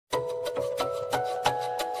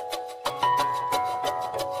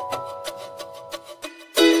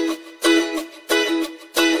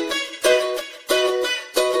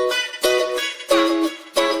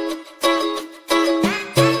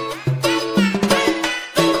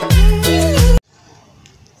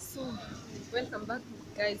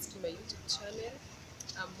guys to my YouTube channel.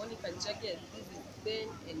 I'm Monica Njagi and this is Then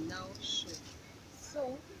and Now Show.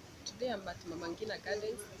 So today I'm at Mama Ngina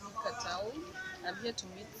Gardens, Thika Town. I'm here to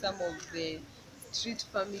meet some of the street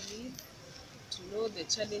families, to know the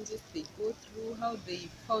challenges they go through, how they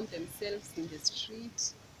found themselves in the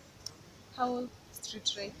street, how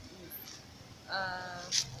street life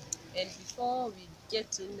is. And before we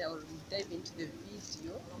get in or we dive into the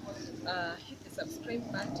video, hit the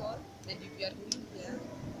subscribe button. And if you are new here,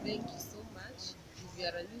 thank you so much. If you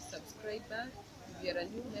are a new subscriber, if you are a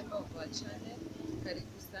new member of our channel,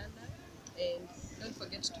 karibu sana. And don't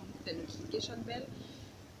forget to hit the notification bell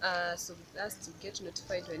so with us to get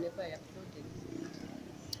notified whenever I upload it.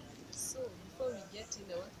 So before we get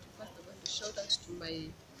in, I want to first of all to shout out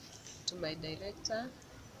to my director,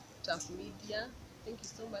 Tough Media. Thank you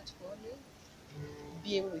so much for always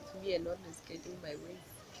being with me and always guiding my ways.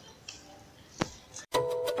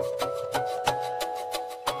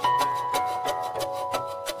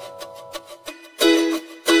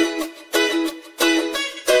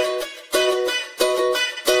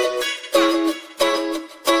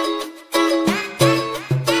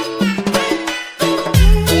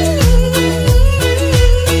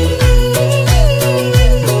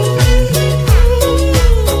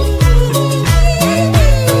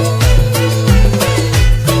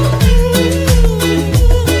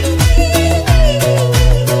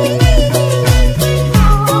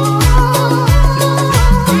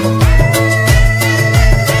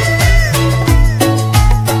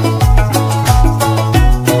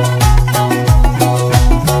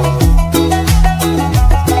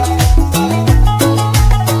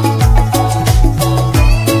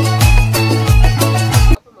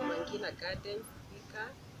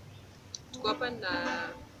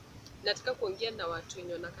 Nataka kuongea na watu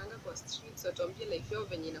wenye wanakaanga kwa streets, watuambie life yao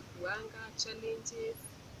venye inakuanga, challenges,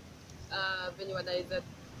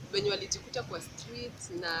 venye walijikuta kwa streets,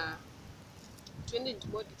 na tuende into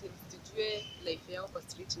more details tujue life yao kwa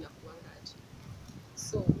street inakuanga aje.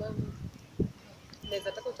 So mami,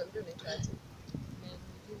 naweza taka utuambie unaitwa aje?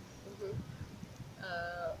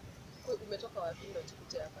 Umetoka wapi ndio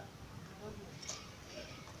tukute hapa?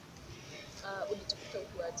 Ulijikuta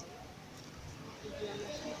huku aje?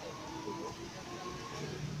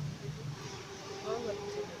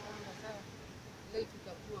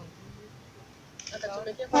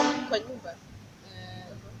 Akachomekea kwa nyumba,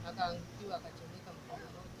 akaangukiwa akachomeka mkono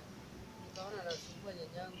mmoja. Nikaona nasumbua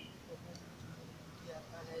nyanyangu kwa kumtia,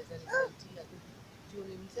 anaweza nisaidia. Juu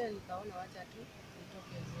ni mzee, nikaona wacha tu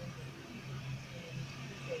nitoke niende.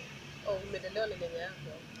 Umelelewa na nyanya yako?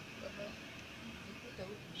 Nikuta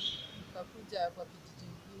huku, nikakuja kwa kijiji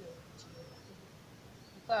kingine huko.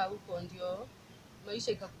 Kukaa huko ndio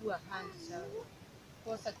maisha ikakuwa hard sana.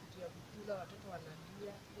 Kosa kitu ya kukula, watoto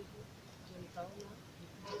wanalia. Ndio nikaona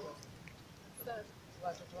nikuje kwa sasa.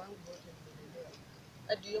 Watoto wangu wote nimelelewa.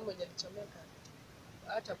 Hadi yeye mwenye alichomeka?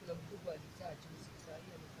 Hata kuna mkubwa alizaa juzi, sasa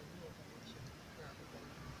hiyo amefanyia operation.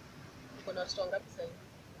 Uko na watoto wangapi sasa hivi?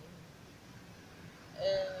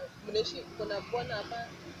 Mnaishi kuna bwana hapa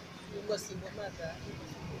yuko single mother.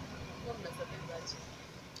 Kwa mnasafiri aje?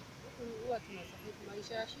 Huwa tunasafiri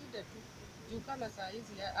maisha ya shida tu. Juu kama saa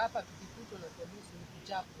hizi hapa tukikutwa na polisi ni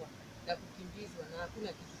kuchapwa na kukimbizwa na hakuna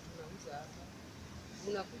kitu tunauza hapa.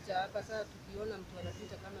 Unakuja hapa sasa, tukiona mtu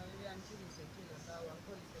anapita kama wewe anjili usaidie na mbao,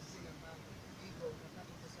 anko nisaidie na mbao. Hivyo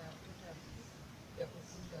unapata pesa ya mtoto ya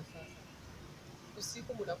kukula sasa.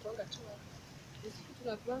 Usiku mnakuanga tu hapa? Usiku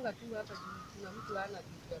tunakuanga tu hapa juu kuna mtu hana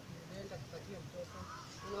kitu ya kuenda kupatia mtoto.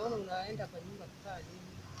 Unaona unaenda kwa nyumba kukaa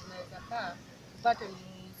nini? Unaweza kaa upate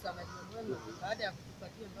msamaria mwema, baada ya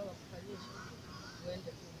kukupatia mbao akufanyie shughuli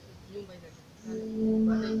uende tu. Nyumba inajulikana.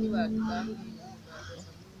 Baada ikiwa tukaangi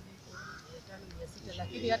pesa mingi 500-600,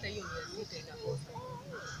 lakini hata hiyo 600 inakosa.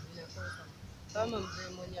 Kama mzee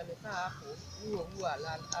mwenye amekaa hapo, huwa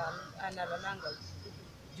analalanga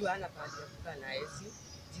juu hana pahali ya kukaa na esi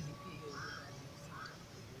jilipie hiyo nyumba.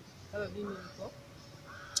 Kama mimi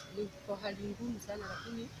niko hali ngumu sana,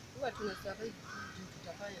 lakini huwa tunasafiri juu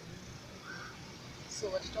tutafanya nini.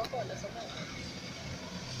 So watoto wako wanasoma?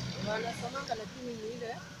 Wanasomanga, lakini ni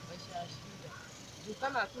ile maisha ya shida. Juu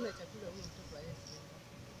kama hakuna chakula huyo mtoto haezi,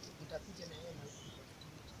 utakuja na yeye na huko.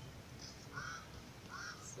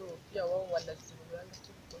 So pia wao wanazunguka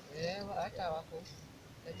tu. Hata wako.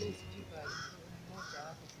 Lakini sijui kwa mmoja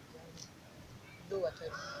hapo kijana. Ndio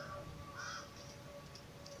watarudi.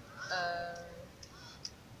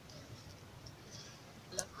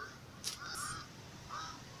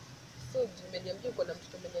 So umeniambia uko na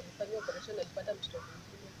mtoto mwenye alifanyia operation, alipata mtoto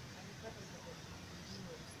mwingine? Alipata mtoto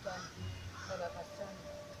mwingine, sana kasichana.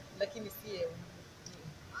 Lakini si yeye.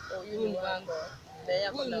 Huyu ni wangu. Na yeye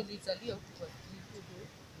ako na nilizalia huku kwa street.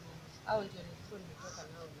 Hao ndio nilikuwa nimetoka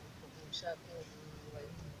nao na huko ushago.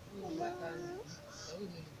 huyu watano. Na huyu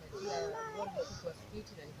nilipatia bodi huku kwa street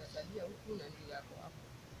na nikazalia huku na ndio yako hapo.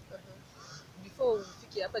 Before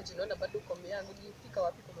ufike hapa jinaona bado uko yangu, ulifika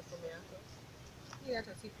wapi kwa masomo yako? Hii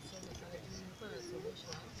hata si kusoma sana, nilikuwa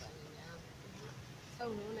nasomeshwa hapa nyanya yangu. Sasa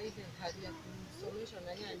unaona ile hali ya kusomeshwa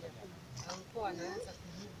na nyanya, mkoa anaanza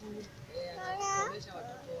kurudu, anasomesha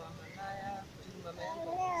watoto wa Malaya, juu mama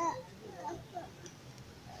yangu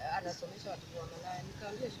anasomesha watoto wa Malaya.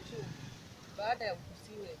 Nikamwambia shushu, baada ya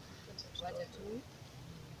ukusiwe wacha tu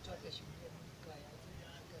toke shule kwa ya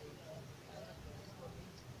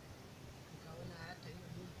nikaona hata hiyo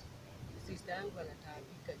miti. Sister yangu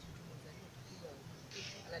anataabika juu tumezaliwa tukiwa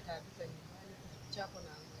anataabika nyumbani chako na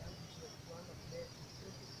yangu juu kuanza kuleta.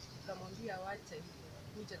 Nikamwambia wacha hivyo,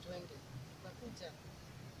 kuja twende. Tukakuja.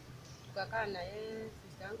 Tukakaa na yeye,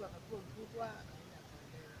 sister yangu akakuwa mkubwa, akaenda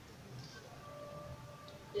akaolewa.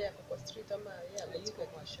 Yeye ako kwa street ama yeye amejika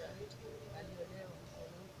kwa street, aliolewa kwa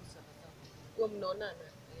huku Sabasaba. Kwa mnaonana?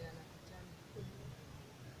 Anakutana.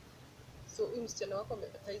 So huyu msichana wako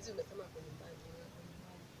saizi umesema kwa nyumbani.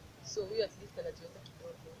 So huyu at least anajiweza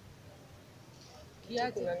kidogo.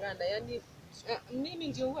 Kiaje kung'ang'ana, yani mimi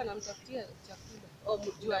ndio huwa namtafutia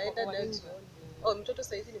chakula. Juu aenda na jioni. Mtoto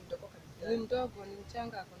saizi ni mdogo kabisa. Ni mdogo, ni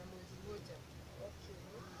mchanga, ako na mwezi mmoja. Okay.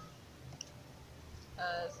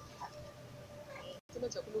 Sema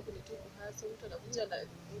chakula huku ni tu kuhasu, mtu anakuja na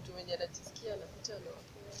mtu mwenye anajisikia anakuja na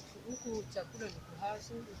huku chakula ni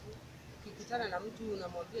kuhasu. Ukikutana na mtu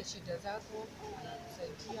unamwambia shida zako,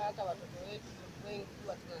 anakusaidia. Hata watoto wetu wengi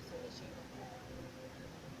huwa tunasomeshewa.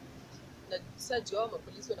 Na sasa juu hao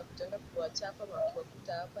mapolisi wanakutanga kuwachapa ama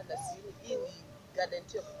kuwakuta hapa na sini, hii ni garden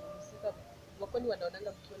ya kupumzika. Wakoni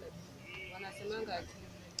wanaonanga mkiwa na nini? Wanasemanga ati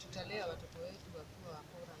tutalea watoto wetu wakiwa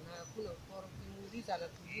wakora, na hakuna ukora. Ukimuuliza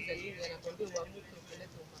anatuuliza nini, anakwambia uamuke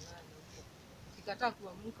upeleke umalaya huko. Ukikataa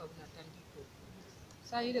kuamuka unatandikwa.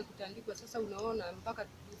 Saa ile kutandikwa sasa unaona mpaka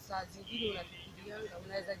saa zingine unafikirianga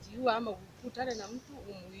unaweza jiua ama ukutane na mtu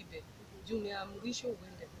umuibe. Juu umeamrishwa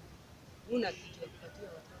uende. Una kitu ya kupatia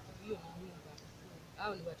watoto, hiyo ni nyumba.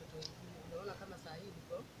 Hao ni watoto wengine. Unaona kama saa hii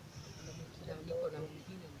niko na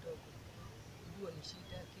mwingine mdogo. Nguo ni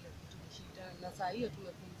shida, kila kitu ni shida. Na saa hiyo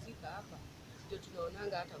tumepumzika hapa, ndio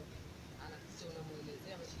tunaonanga hata anakuja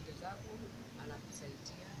unamuelezea mashida zako,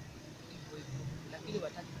 anakusaidia hivyo hivyo. Lakini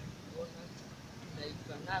wataki kuona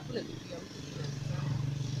tunaiba. Na hakuna kitu ya mtu kinafanya.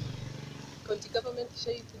 County government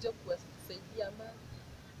ishaikuja kuwasaidia ama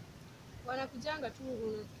wanakujanga tu,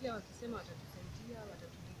 unasikia wakisema watatusaidia,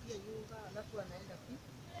 watatulipia nyumba, alafu wanaenda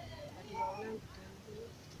hadi waonangi tena.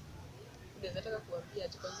 Unaweza taka kuambia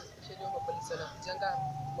ati kwanza especially wao polisi wanakujanga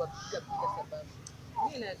kuwapiga bila sababu.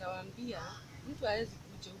 Mimi naweza waambia mtu hawezi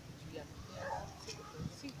kuja huku juu ya kupenda,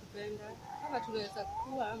 si kupenda. Kama tunaweza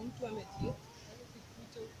kuwa mtu ametia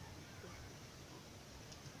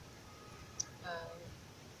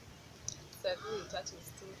Sadly touching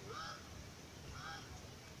story.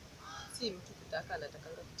 Si mtu kutaka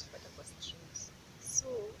anatakanga kujipata kwa street. So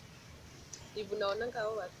if unaonanga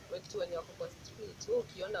hao watu wenye wako kwa street, wewe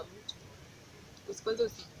ukiona mtu usikwanza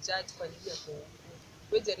usijudge kwa nini yako huko.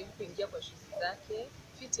 Wewe jaribu kuingia kwa shoes zake,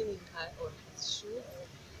 fit in her or his shoes.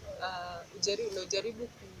 Ujaribu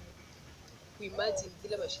kuimagine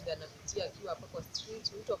zile mashida anapitia akiwa hapa kwa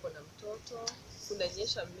street. Mtu ako na mtoto,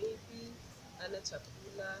 kunanyesha maybe, ana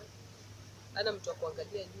chakula, ana mtu wa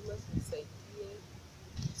kuangalia nyuma kumsaidie.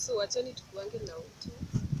 So wachani tukuange na utu.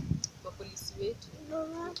 Mapolisi wetu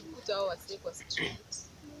ukikuta hao wasee kwa street,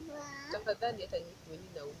 tafadhali hata nyinyi kuweni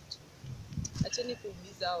na utu. Acheni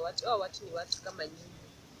kuumiza hao watu. Hao watu ni watu kama nyinyi,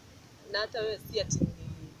 na hata wewe si ati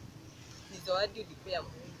ni zawadi ulipea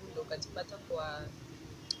Mungu ndio ukajipata kwa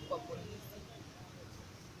polisi.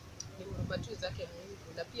 Ni huruma tu zake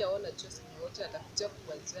Mungu, na pia ona tu siku moja atakuja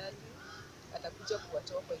kuwajali, atakuja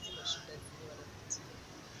kuwatoa kwa hizo mashida zenye wanapitia.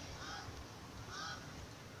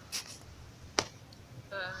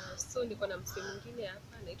 So niko na msee mwingine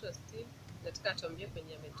hapa anaitwa Steve. Nataka atuambie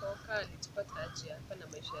kwenye ametoka, alitupata aje hapa na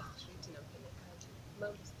maisha ya street na mpelekaje.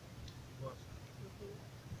 Mambo Boss.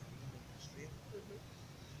 Steve.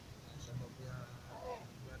 Sababu ya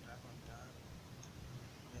kuleta hapa mtaani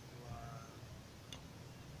imekuwa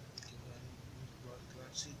ikiwa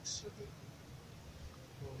 6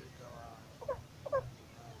 kwa ikawa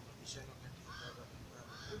mabishano kati ya baba na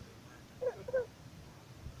mama.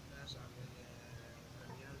 Sasa venye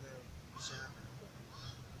alianza bishana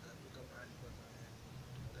akafika mahali kwa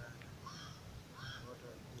tukana wote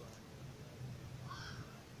walikuwa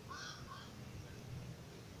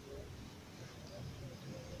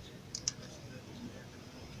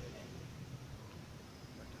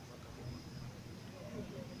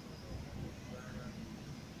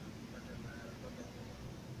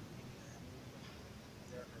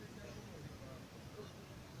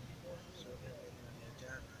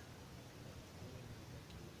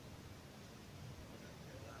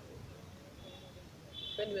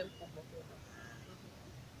Wewe ni wewe mkubwa.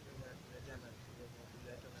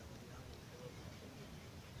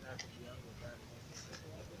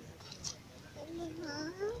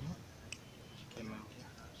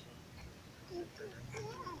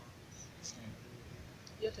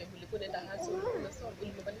 Hiyo time ulikuwa unaenda hustle, unasoma,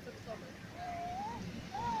 ulimaliza kusoma?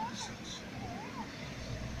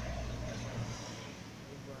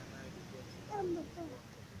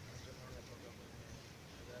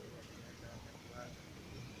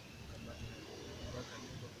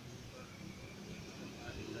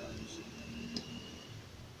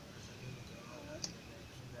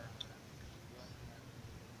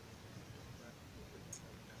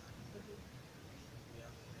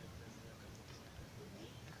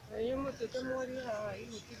 Ayo mtoto mwali hai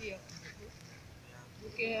mkiria.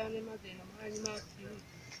 Ukeane mathina manyu maki.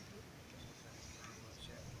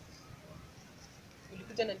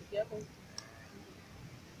 Ulikuja na ndugu yako?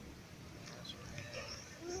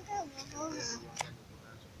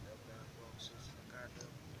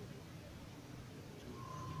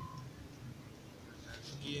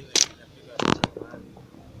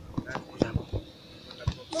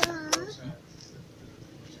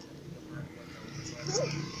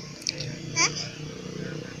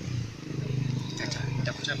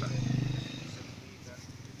 Nitakuchapa.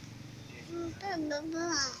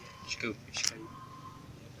 Shika hii.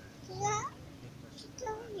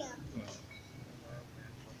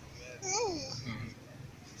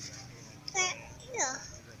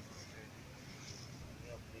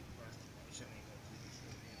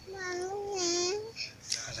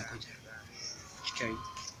 Sasa kuja.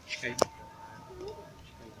 Shika hii.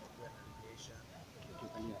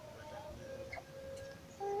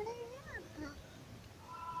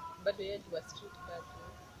 Bado yeye ni wa street bado.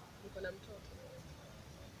 Niko na mtoto.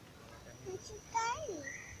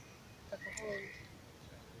 Kako home.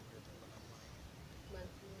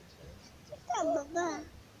 Baba.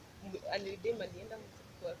 Alidema nienda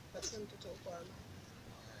kupatia mtoto huko ama.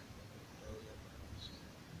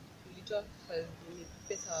 Ulitoa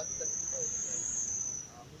pesa wapi za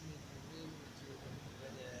kutoa?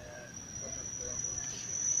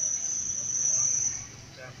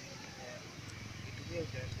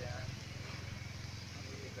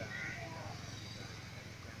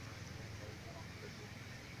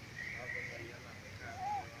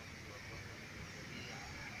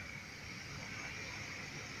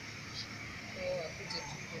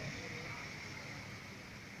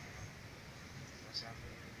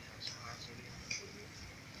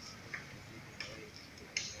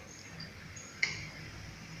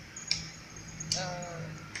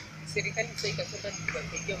 Serikali sasa ikasema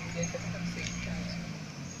tuwapigie mzee katika kusaidia.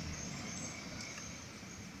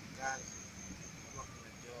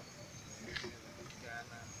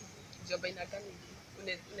 Job aina gani?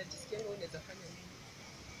 Unajisikia wewe unaweza fanya nini?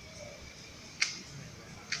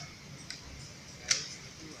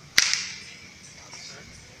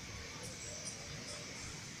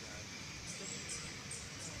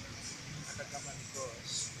 Hata kama ni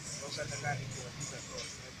course, hata kama ni kuandika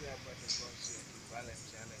course, na pia apate course ya balance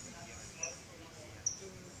yale mengine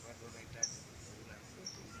watu wanahitaji kula.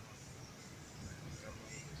 Kama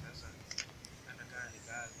hiyo sasa, hata kama ni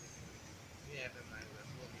kazi, mimi hata naweza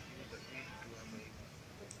kuwa nikiuza vitu tu hapa hivi.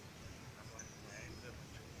 Kama ninaenda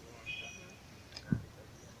kuchukua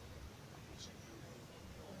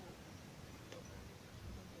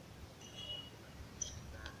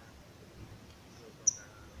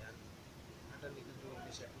hata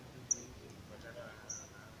nikijumlisha kupatana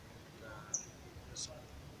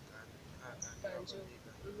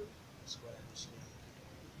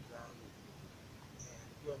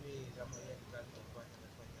kwa mimi kama yeye kazi kwa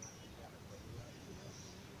nafanya kwa hiyo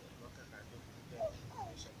mwaka kaje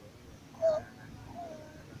kunisha kwa hiyo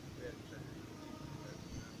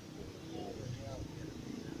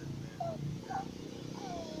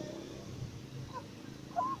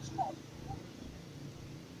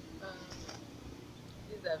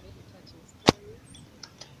These are very touching stories.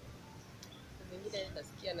 Zingine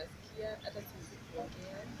nasikia hata siwezi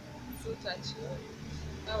kuongea. So touching.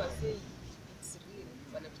 Hawa say it's real.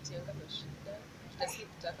 Wanapitianga mashida. Na si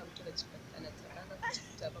kutaka mtu anataka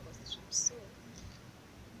kujikuta hapa kwa street. So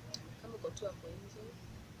kama uko tu hapo nje,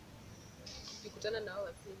 ukikutana na hao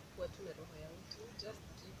wasi kuwa tu na roho ya mtu, just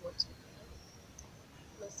give what you can.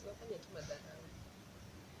 Na usiwafanye tu madharau.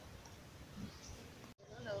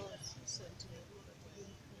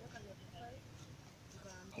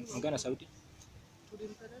 Ongea na sauti.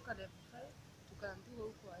 Tulimpeleka level 5 tukaambiwa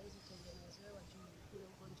huko hawezi tengenezewa juu kuna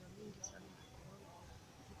ugonjwa mingi sana ya corona.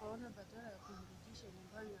 Tukaona badala ya kumrudisha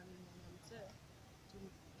nyumbani amenyanya mzee,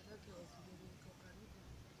 tumpeleke hospitali iko karibu,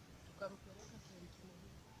 tukampeleka 20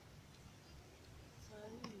 minutes.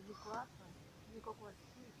 niko kwa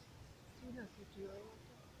street, sina kitu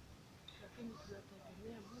yoyote, lakini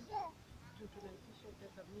tunategemea Mungu juu tunaitisha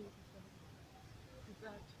pesa mingi sana.